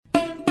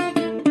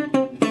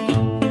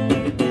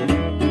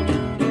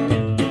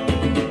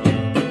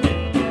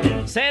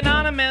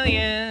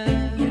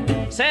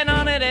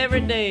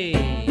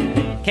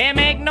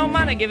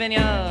of giving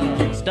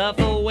your stuff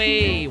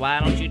away. Why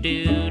don't you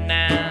do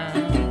now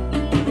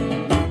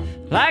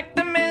like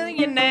the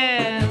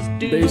millionaires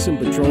do? The Basin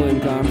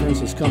Petroleum Conference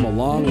has come a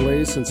long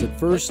way since it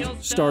first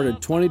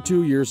started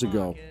 22 years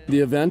ago. The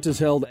event is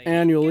held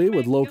annually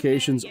with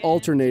locations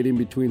alternating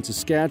between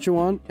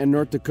Saskatchewan and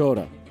North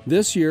Dakota.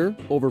 This year,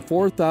 over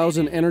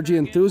 4,000 energy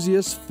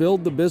enthusiasts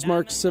filled the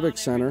Bismarck Civic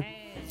Center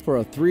for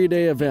a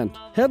 3-day event.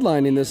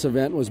 Headlining this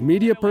event was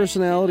media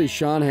personality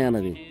Sean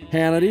Hannity.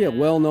 Hannity, a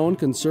well-known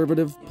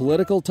conservative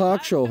political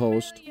talk show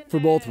host for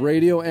both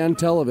radio and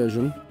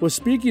television, was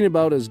speaking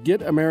about his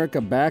Get America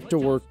Back to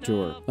Work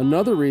tour.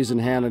 Another reason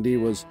Hannity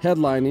was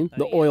headlining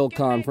the oil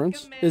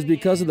conference is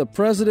because of the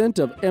president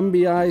of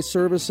MBI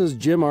Services,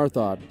 Jim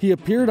Arthod. He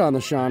appeared on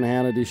the Sean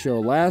Hannity show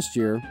last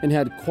year and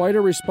had quite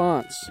a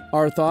response.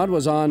 Arthod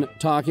was on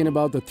talking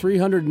about the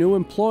 300 new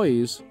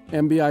employees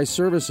MBI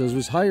Services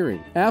was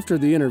hiring. After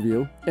the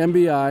interview,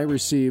 MBI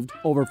received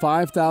over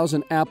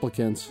 5,000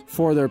 applicants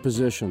for their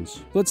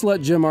positions. Let's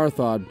let Jim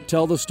Arthod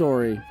tell the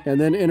story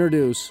and then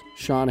introduce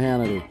Sean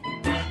Hannity.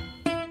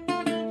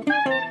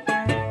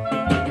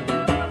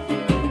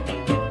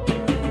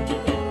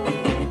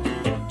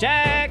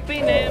 Jack be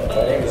nimble.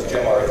 My name is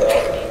Jim Arthod.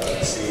 I'm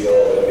the CEO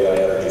of MBI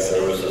Energy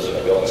Services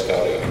in Billings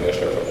County,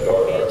 Commissioner from the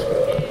North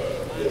Dakota,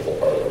 beautiful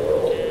part of the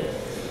world.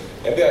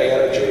 MBI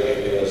Energy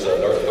is a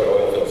North Dakota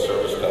oil field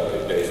service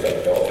company based out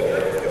of Bakken,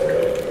 North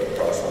Dakota, with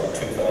approximately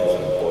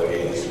 2,000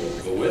 employees.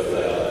 But with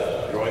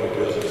that, growing a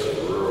business in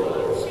a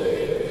rural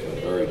state has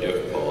been very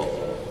difficult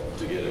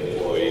to get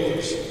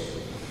employees.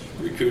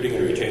 Recruiting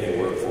and retaining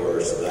a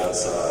workforce that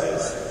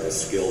size, the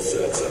skill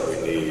sets that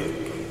we need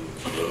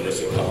in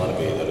this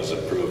economy that is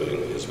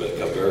improving has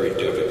become very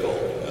difficult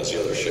as the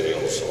other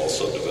shales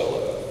also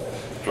develop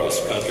across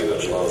the country,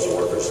 which allows the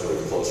workers to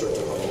move closer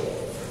to home.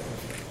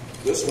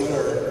 This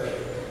winter,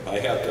 I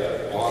had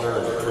the honor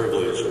and the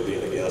privilege of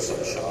being a guest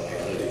on Sean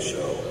Hannity's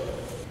show.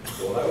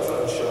 So when I was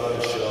on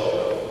Sean's show,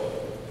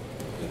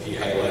 and he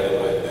highlighted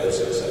my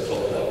business, I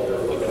told him that we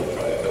were looking to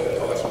try to fill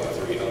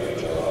approximately 300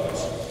 jobs.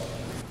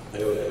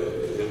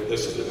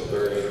 This has been a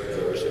very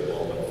embarrassing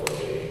moment for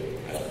me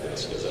at this,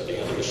 because at the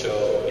end of the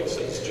show, he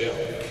says, Jim,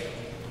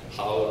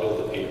 how do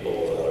the people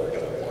that are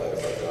going to apply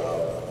for a job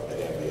at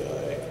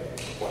MBI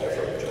apply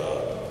for a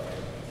job?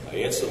 I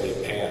instantly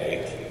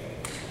panicked.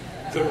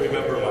 Couldn't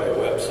remember my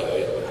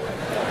website.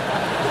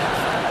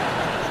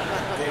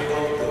 Gave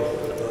out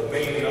the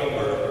main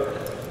number,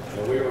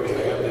 and we were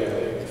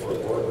landing for a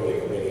board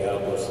meeting in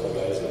Minneapolis, and the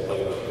guys that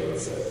played with me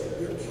said,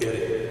 you're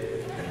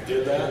kidding. And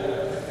did that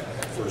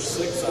for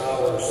 6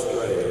 hours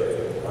straight.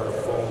 Our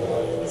phone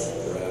lines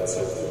were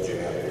absolutely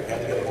jammed. We had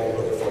to get a hold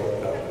of the phone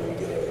company,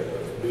 get a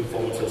new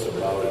phone system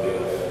routed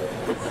in.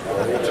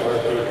 Our HR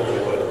people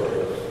were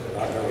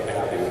not very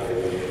happy with the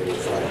meeting. We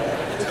tried that.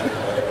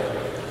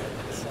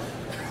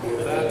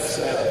 With that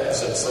said,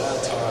 since that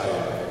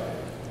time,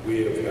 we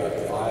have got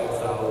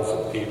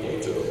 5,000 people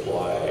to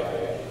apply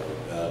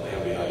at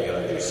MBI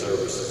Energy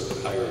Services and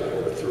hired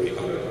over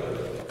 300.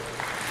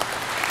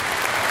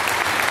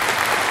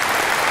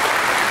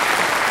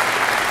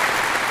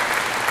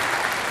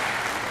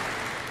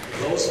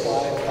 Those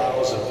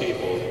 5,000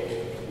 people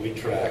we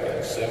track,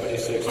 and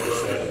 76%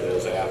 of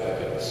those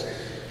applicants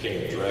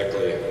came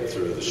directly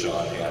through the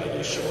Sean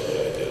Hannity show that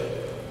I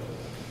did.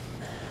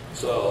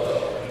 So,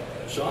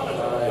 Sean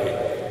and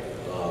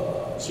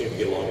I seem to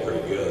get along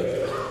pretty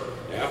good.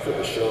 After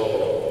the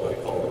show, I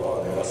called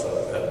Ron Hess. I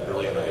had a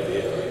brilliant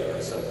idea. I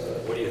said,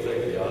 what do you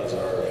think the odds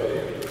are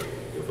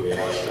if we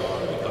ask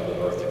Sean to come to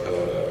North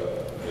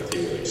Dakota, if he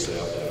would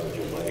accept and would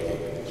you like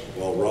it?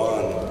 Well,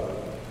 Ron,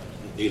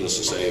 needless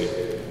to say,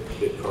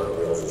 did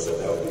cartwheels and said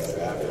that would be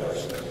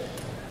fabulous.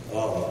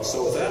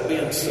 So with that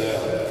being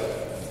said,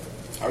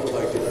 I would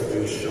like to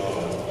introduce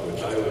Sean,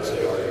 which I would say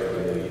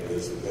arguably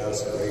is the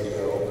best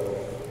radio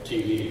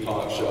TV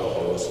talk show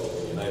host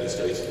in the United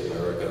States of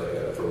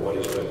America, and for what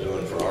he's been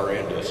doing for our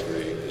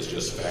industry is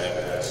just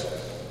fabulous.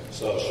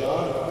 So,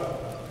 Sean,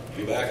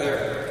 you back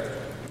there?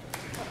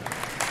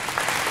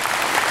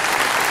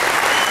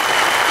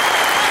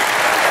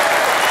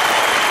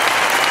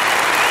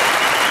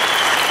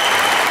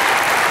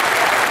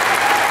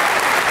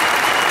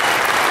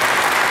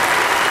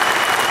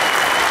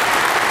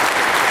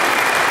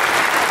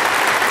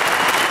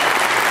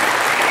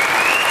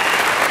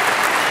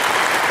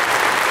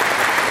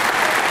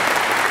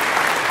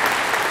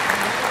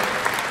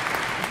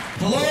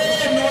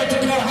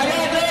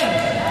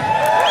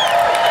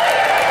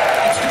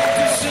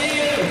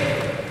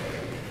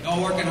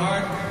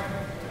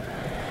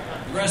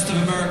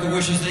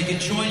 Wishes they could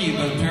join you,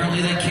 but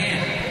apparently they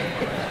can't.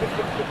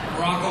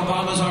 Barack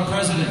Obama's our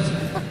president.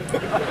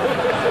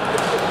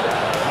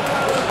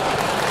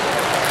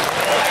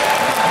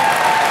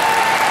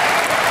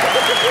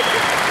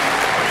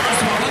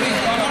 First of all,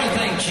 I want to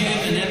thank Jim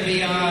and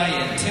MBI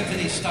and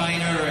Tiffany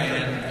Steiner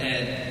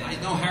and I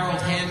know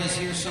Harold Hamm is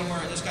here somewhere.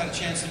 I just got a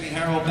chance to meet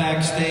Harold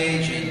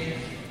backstage, and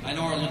I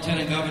know our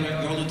Lieutenant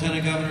Governor, your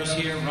Lieutenant Governor's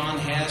here, Ron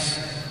Hess.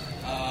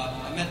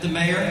 I met the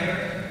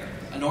mayor,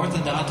 an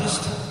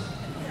orthodontist.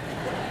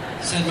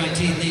 Said my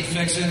teeth need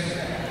fixing.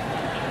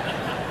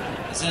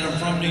 I said I'm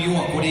from New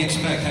York. What do you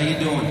expect? How you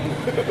doing?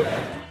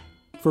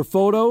 For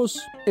photos,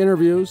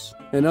 interviews,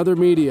 and other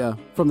media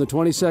from the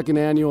 22nd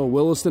Annual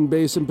Williston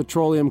Basin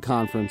Petroleum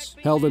Conference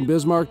held in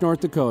Bismarck, North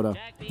Dakota,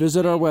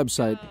 visit our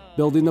website,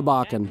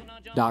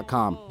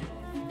 buildingthebakken.com.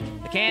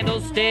 The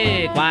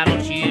candlestick, why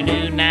don't you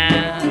do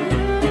now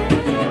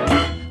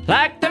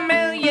like the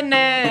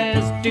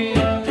millionaires do?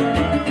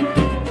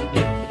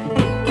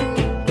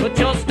 Put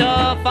your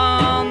stuff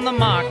on the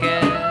market,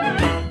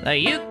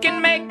 you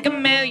can make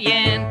 $1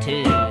 million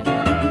too.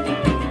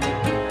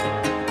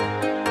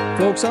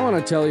 Folks, I want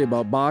to tell you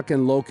about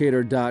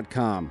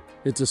BakkenLocator.com.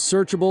 It's a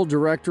searchable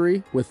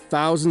directory with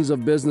thousands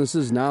of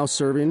businesses now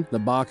serving the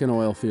Bakken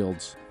oil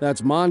fields.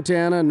 That's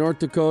Montana, North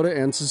Dakota,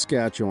 and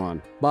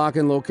Saskatchewan.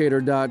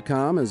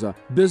 BakkenLocator.com is a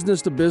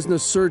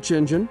business-to-business search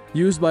engine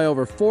used by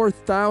over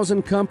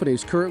 4,000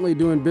 companies currently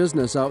doing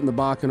business out in the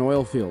Bakken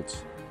oil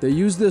fields. They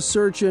use this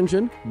search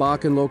engine,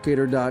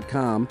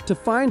 BakkenLocator.com, to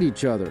find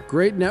each other.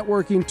 Great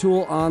networking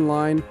tool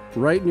online,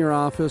 right in your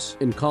office,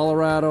 in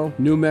Colorado,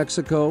 New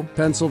Mexico,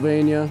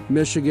 Pennsylvania,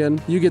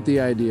 Michigan. You get the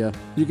idea.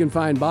 You can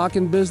find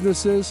Bakken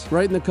businesses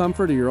right in the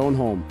comfort of your own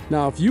home.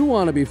 Now, if you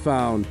want to be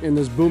found in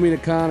this booming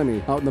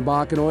economy out in the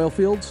Bakken oil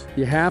fields,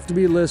 you have to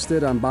be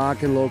listed on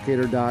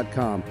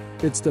BakkenLocator.com.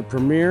 It's the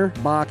premier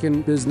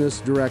Bakken business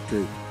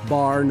directory,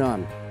 bar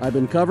none. I've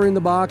been covering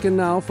the Bakken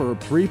now for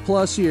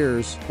 3+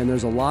 years, and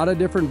there's a lot of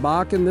different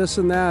Bakken this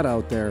and that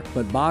out there,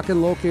 but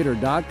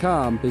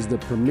BakkenLocator.com is the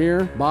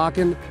premier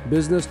Bakken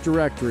business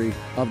directory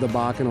of the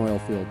Bakken oil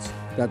fields.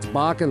 That's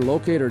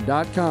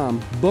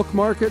BakkenLocator.com.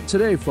 Bookmark it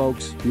today,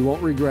 folks. You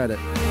won't regret it.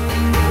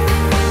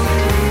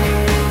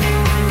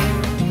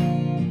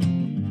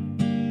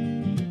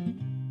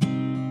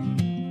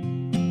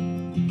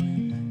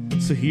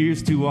 So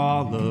here's to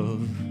all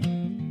of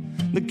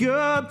the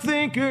good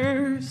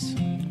thinkers.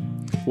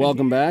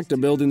 Welcome back to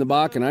Building the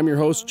Bakken. I'm your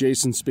host,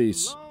 Jason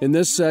Spees. In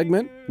this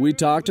segment, we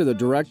talk to the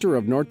Director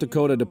of North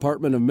Dakota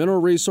Department of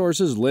Mineral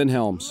Resources, Lynn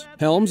Helms.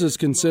 Helms is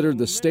considered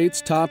the state's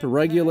top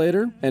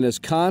regulator and is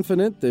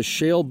confident this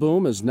shale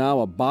boom is now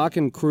a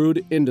Bakken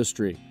crude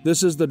industry.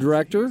 This is the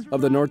Director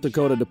of the North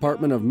Dakota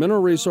Department of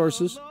Mineral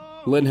Resources,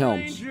 Lynn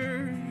Helms.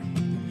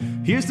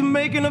 Here's to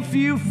making a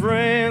few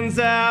friends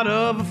out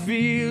of a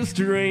few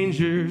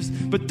strangers.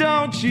 But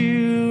don't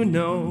you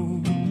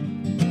know,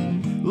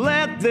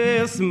 let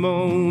this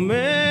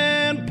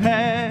moment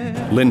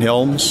pass. Lynn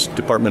Helms,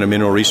 Department of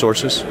Mineral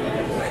Resources.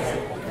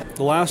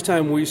 The last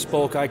time we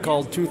spoke, I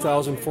called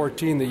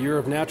 2014 the year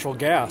of natural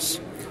gas.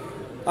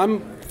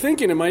 I'm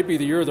thinking it might be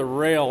the year of the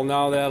rail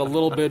now that a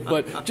little bit,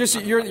 but just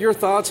your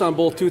thoughts on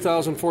both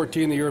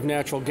 2014, the year of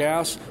natural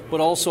gas, but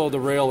also the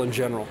rail in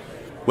general.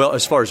 Well,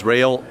 as far as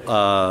rail,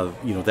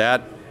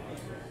 that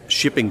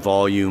shipping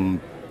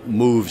volume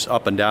moves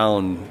up and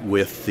down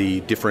with the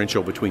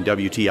differential between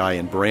WTI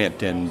and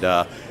Brent, and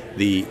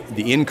the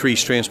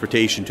increased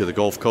transportation to the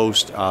Gulf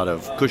Coast out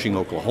of Cushing,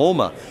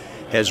 Oklahoma,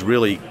 has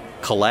really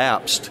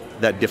collapsed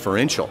that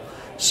differential.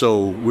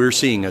 So we're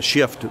seeing a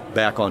shift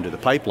back onto the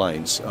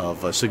pipelines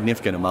of a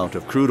significant amount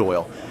of crude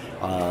oil,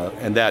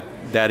 and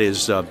that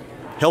is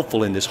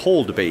helpful in this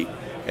whole debate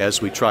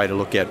as we try to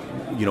look at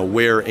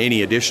where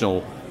any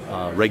additional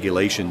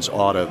regulations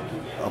ought to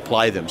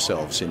apply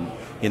themselves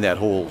in that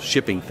whole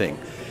shipping thing.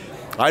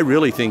 I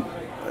really think,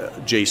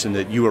 Jason,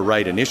 that you were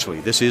right initially.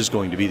 This is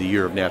going to be the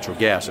year of natural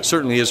gas. It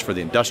certainly is for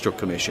the Industrial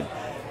Commission.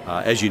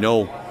 As you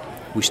know,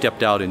 we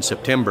stepped out in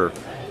September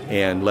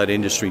and let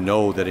industry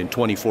know that in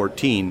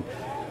 2014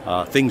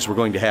 things were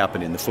going to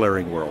happen in the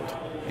flaring world,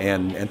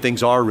 and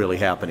things are really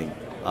happening.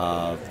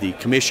 The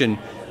Commission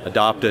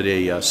adopted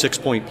a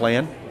 6-point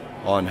plan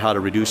on how to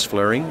reduce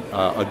flaring.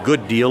 A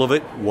good deal of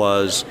it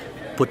was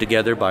put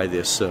together by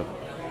this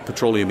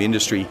petroleum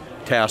industry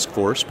task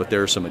force, but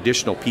there are some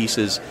additional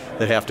pieces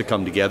that have to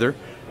come together.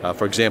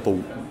 For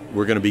example,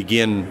 we're going to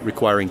begin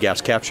requiring gas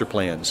capture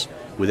plans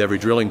with every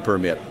drilling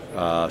permit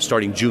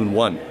starting June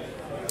 1,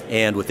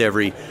 and with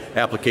every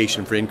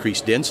application for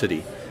increased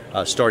density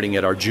starting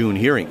at our June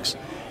hearings.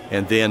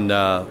 And then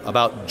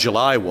about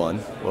July 1,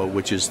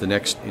 which is the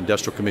next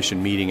Industrial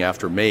Commission meeting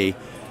after May,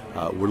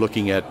 we're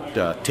looking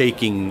at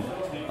taking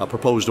a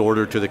proposed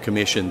order to the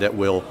Commission that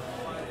will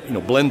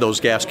blend those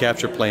gas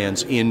capture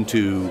plans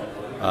into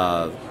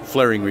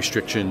flaring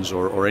restrictions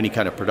or any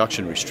kind of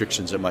production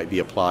restrictions that might be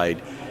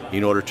applied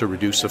in order to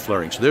reduce the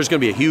flaring. So there's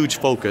going to be a huge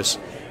focus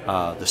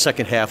the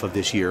second half of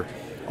this year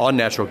on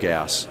natural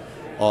gas,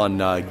 on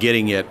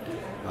getting it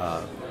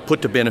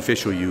put to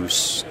beneficial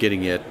use,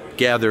 getting it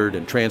gathered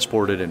and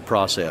transported and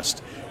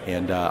processed.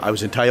 And I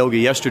was in Tioga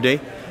yesterday.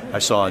 I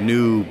saw a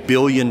new $1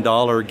 billion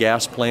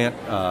gas plant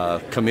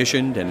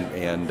commissioned,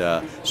 and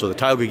so the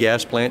Tioga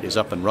gas plant is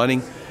up and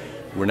running.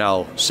 We're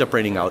now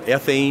separating out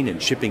ethane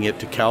and shipping it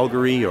to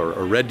Calgary or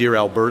Red Deer,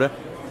 Alberta,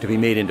 to be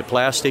made into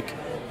plastic.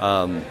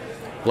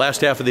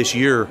 Last half of this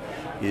year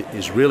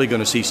is really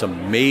going to see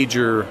some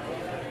major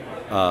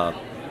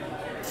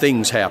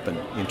things happen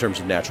in terms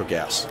of natural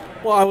gas.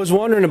 Well, I was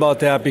wondering about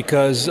that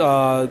because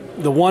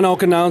the One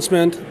Oak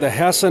announcement, the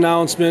Hess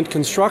announcement,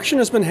 construction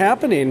has been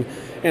happening,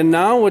 and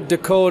now with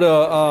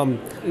Dakota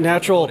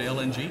Natural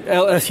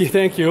LNG.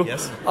 Thank you.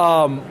 Yes.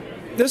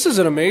 This is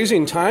an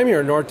amazing time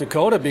here in North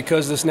Dakota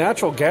because this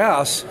natural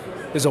gas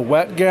is a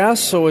wet gas,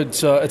 so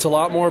it's a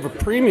lot more of a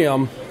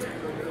premium.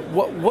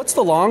 What's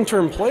the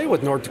long-term play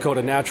with North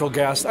Dakota Natural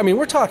Gas? I mean,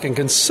 we're talking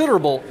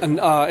considerable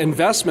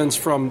investments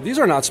from, these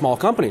are not small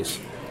companies.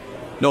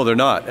 No, they're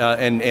not.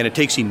 And it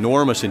takes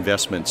enormous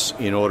investments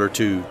in order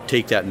to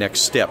take that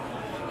next step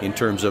in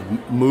terms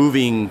of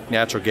moving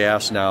natural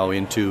gas now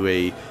into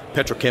a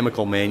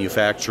petrochemical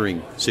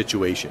manufacturing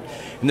situation.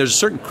 And there's a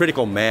certain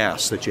critical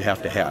mass that you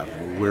have to have.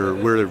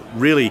 We're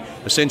really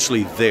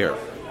essentially there.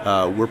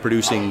 We're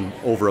producing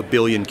over 1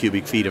 billion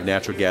cubic feet of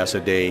natural gas a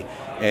day,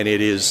 and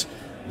it is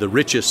the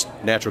richest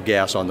natural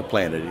gas on the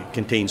planet. It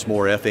contains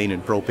more ethane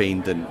and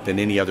propane than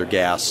any other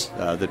gas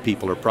that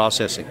people are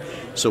processing.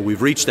 So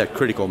we've reached that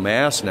critical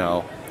mass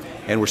now,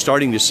 and we're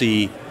starting to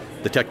see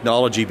the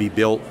technology be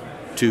built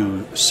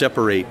to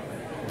separate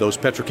those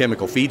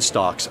petrochemical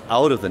feedstocks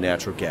out of the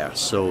natural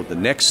gas. So the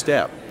next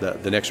step,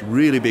 the next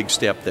really big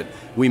step that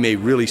we may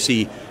really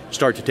see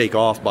start to take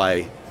off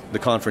by the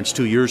conference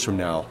 2 years from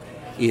now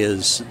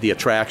is the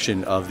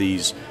attraction of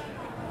these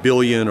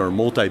billion or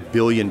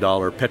multi-billion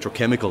dollar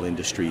petrochemical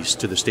industries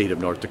to the state of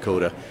North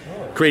Dakota,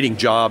 creating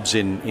jobs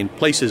in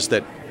places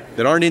that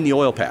aren't in the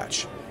oil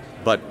patch,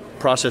 but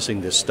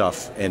processing this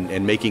stuff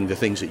and making the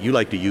things that you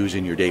like to use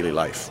in your daily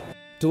life.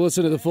 To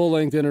listen to the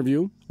full-length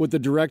interview with the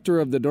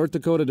director of the North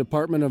Dakota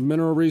Department of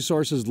Mineral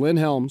Resources, Lynn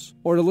Helms,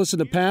 or to listen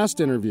to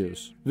past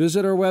interviews,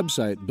 visit our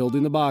website,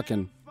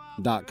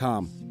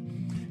 buildingthebakken.com.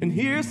 And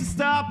here's to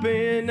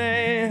stopping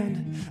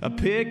and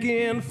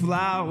picking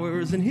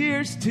flowers. And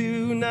here's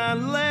to not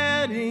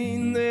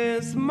letting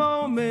this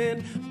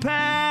moment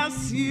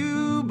pass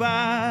you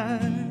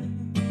by.